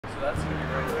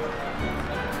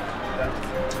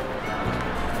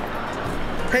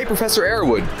Hey, Professor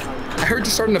Arrowood. I heard you're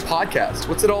starting a podcast.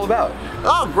 What's it all about?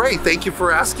 Oh, great. Thank you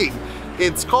for asking.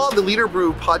 It's called the Leader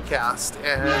Brew Podcast,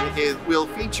 and it will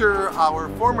feature our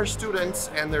former students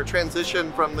and their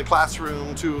transition from the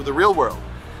classroom to the real world.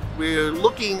 We're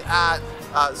looking at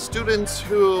students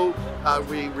who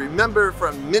we remember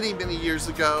from many, many years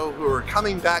ago who are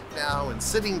coming back now and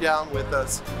sitting down with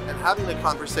us and having a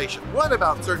conversation. One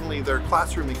about certainly their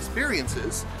classroom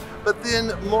experiences, but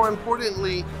then more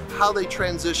importantly, how they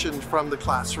transitioned from the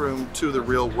classroom to the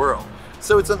real world.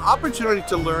 So it's an opportunity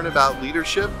to learn about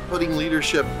leadership, putting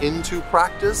leadership into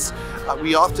practice.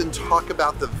 We often talk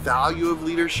about the value of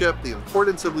leadership, the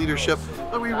importance of leadership,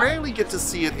 but we rarely get to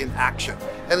see it in action.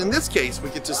 And in this case, we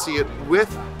get to see it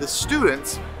with the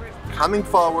students coming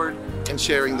forward and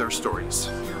sharing their stories.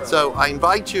 So I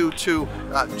invite you to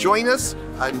join us.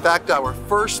 In fact, our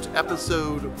first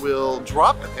episode will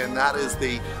drop, and that is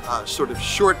the sort of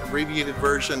short abbreviated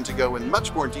version to go in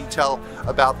much more detail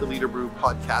about the Leader Brew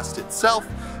podcast itself.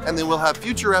 And then we'll have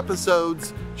future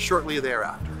episodes shortly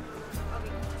thereafter.